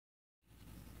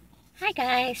Hi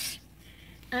guys.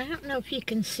 I don't know if you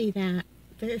can see that,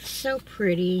 but it's so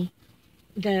pretty.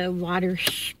 The water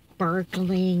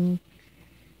sparkling.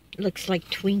 Looks like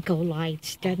twinkle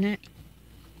lights, doesn't it?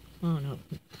 Oh no.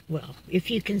 Well, if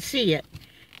you can see it,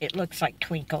 it looks like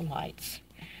twinkle lights.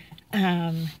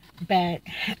 But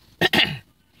it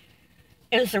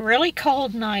was a really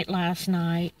cold night last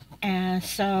night, and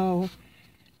so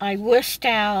I wussed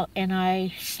out and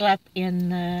I slept in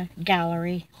the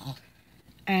gallery.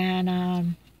 And I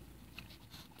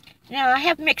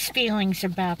have mixed feelings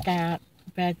about that,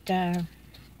 but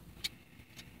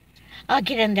I'll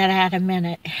get into that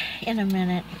in a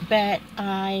minute. But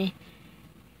I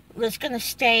was going to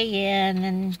stay in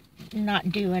and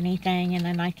not do anything, and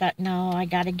then I thought, no, I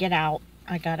got to get out.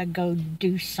 I got to go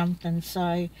do something. So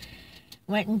I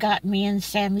went and got me and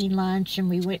Sammy lunch, and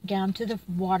we went down to the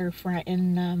waterfront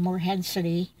in Morehead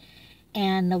City.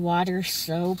 And the water's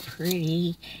so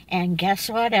pretty. And guess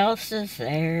what else is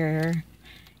there?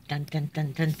 Dun dun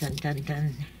dun dun dun dun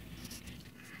dun.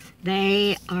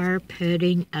 They are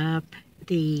putting up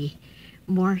the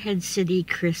Morehead City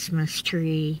Christmas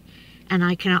tree. And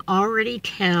I can already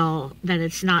tell that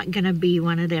it's not going to be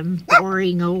one of them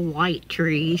boring old white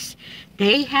trees.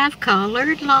 They have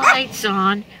colored lights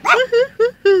on.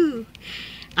 Woo-hoo-hoo-hoo.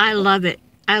 I love it.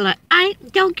 I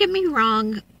don't get me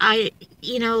wrong.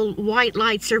 White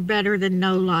lights are better than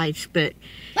no lights, but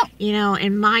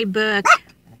in my book,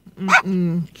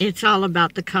 it's all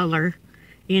about the color,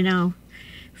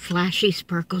 flashy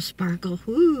sparkle, sparkle,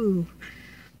 woo.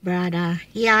 But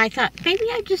yeah, I thought maybe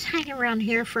I'd just hang around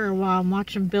here for a while and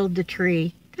watch them build the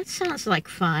tree. That sounds like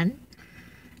fun.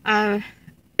 I'm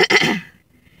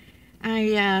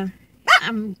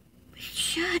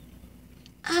shut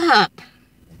up.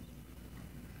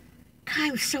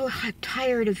 I'm so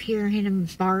tired of hearing him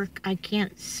bark. I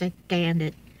can't stand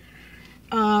it.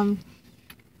 Let's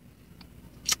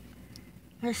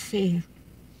see.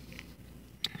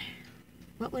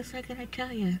 What was I gonna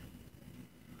tell you?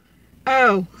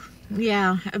 Oh,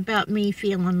 yeah, about me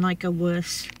feeling like a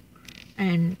wuss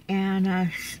and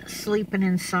sleeping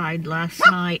inside last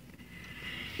night.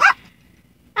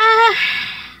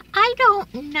 I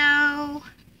don't know.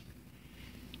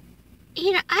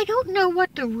 I don't know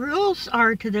what the rules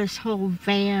are to this whole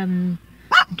van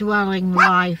dwelling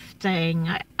life thing.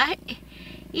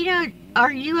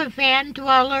 Are you a van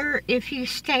dweller if you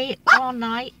stay all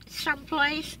night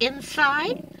someplace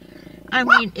inside? I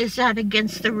mean, is that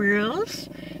against the rules?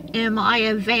 Am I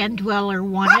a van dweller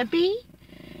wannabe?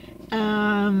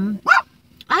 I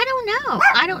don't know.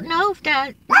 I don't know if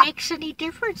that makes any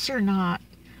difference or not.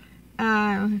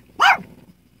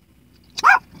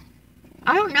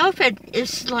 I don't know if it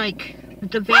is like,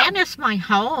 the van is my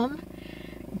home,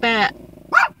 but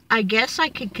I guess I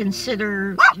could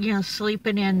consider,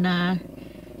 sleeping in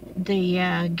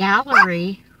the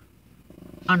gallery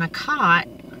on a cot.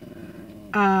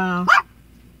 I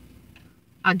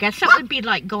guess that would be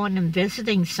like going and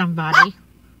visiting someone's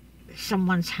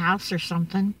house or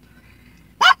something.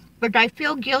 But I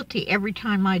feel guilty every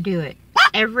time I do it.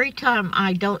 Every time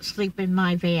I don't sleep in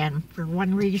my van for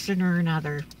one reason or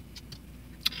another.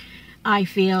 I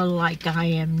feel like I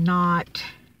am not,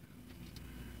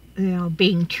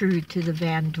 being true to the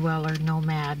van dweller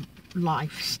nomad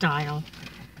lifestyle.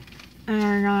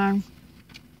 And I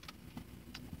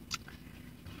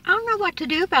don't know what to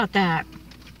do about that.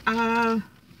 I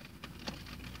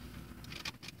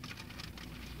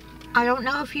don't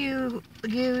know if you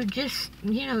just,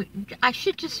 I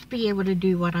should just be able to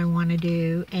do what I want to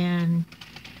do and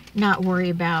not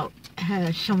worry about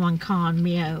someone calling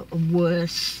me a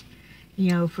wuss,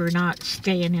 for not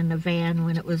staying in the van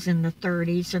when it was in the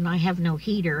 30s and I have no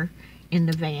heater in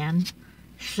the van.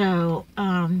 So,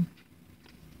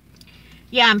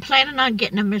 yeah, I'm planning on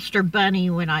getting a Mr.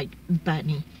 Bunny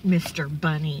Mr.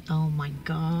 Bunny, oh my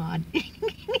God.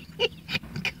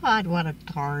 God, what a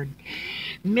tard.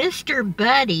 Mr.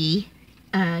 Buddy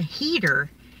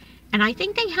heater. And I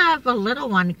think they have a little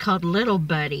one called Little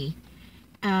Buddy.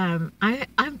 I'm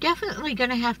definitely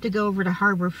going to have to go over to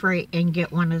Harbor Freight and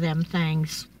get one of them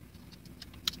things.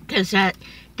 Because I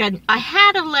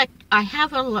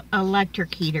have an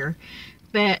electric heater,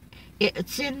 but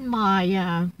it's in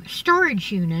my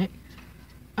storage unit.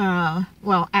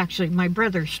 Well, actually, my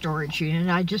brother's storage unit.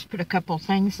 I just put a couple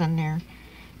things in there.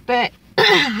 But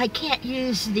I can't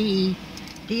use the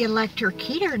electric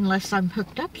heater unless I'm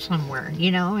hooked up somewhere,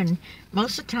 and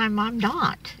most of the time I'm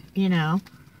not,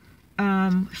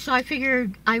 So I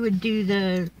figured I would do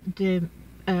the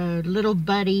Little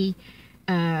Buddy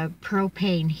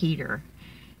propane heater.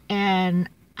 And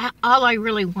all I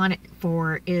really want it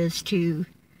for is to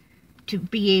to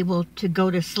be able to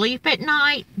go to sleep at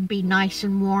night, be nice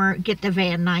and warm, get the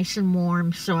van nice and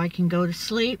warm so I can go to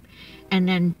sleep, and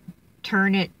then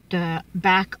turn it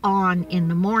back on in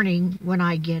the morning when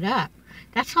I get up.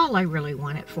 That's all I really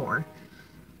want it for.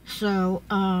 So,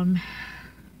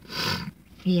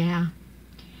 yeah.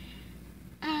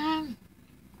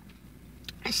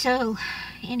 So,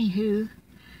 anywho,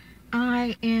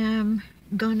 I am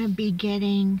gonna be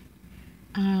getting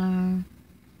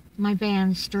my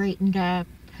van straightened up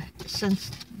since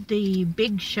the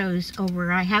big show's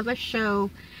over. I have a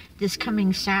show this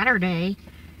coming Saturday,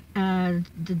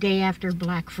 the day after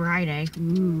Black Friday.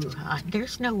 Ooh,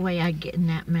 there's no way I'd get in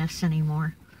that mess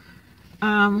anymore.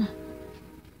 I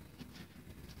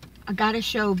got a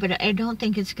show, but I don't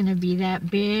think it's going to be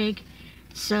that big.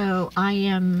 So I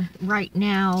am right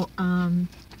now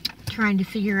trying to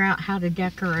figure out how to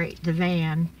decorate the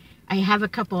van. I have a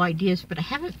couple ideas, but I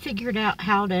haven't figured out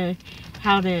how to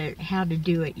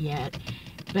do it yet.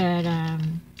 But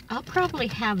I'll probably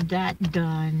have that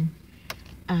done.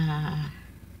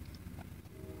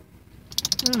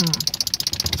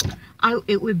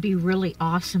 It would be really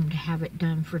awesome to have it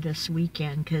done for this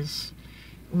weekend, because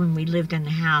when we lived in the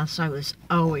house, I was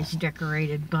always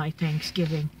decorated by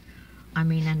Thanksgiving. I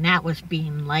mean, and that was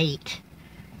being late.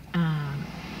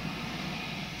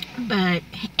 But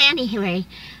anyway,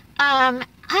 I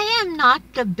am not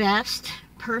the best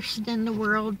person in the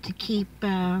world to keep,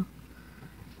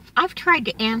 I've tried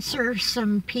to answer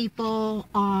some people,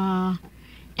 and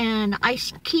I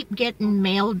keep getting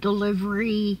mail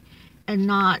delivery and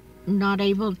not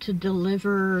able to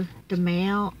deliver the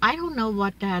mail. I don't know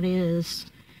what that is,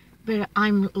 but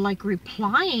I'm like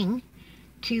replying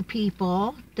to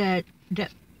people that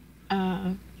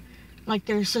like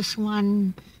there's this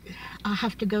one, I'll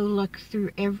have to go look through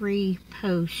every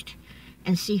post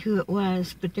and see who it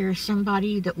was, but there's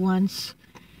somebody that wants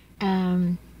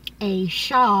a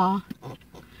shawl,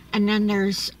 and then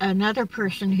there's another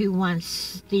person who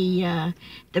wants the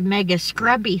mega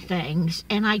scrubby things,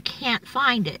 and I can't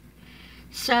find it.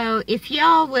 So if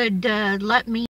y'all would let me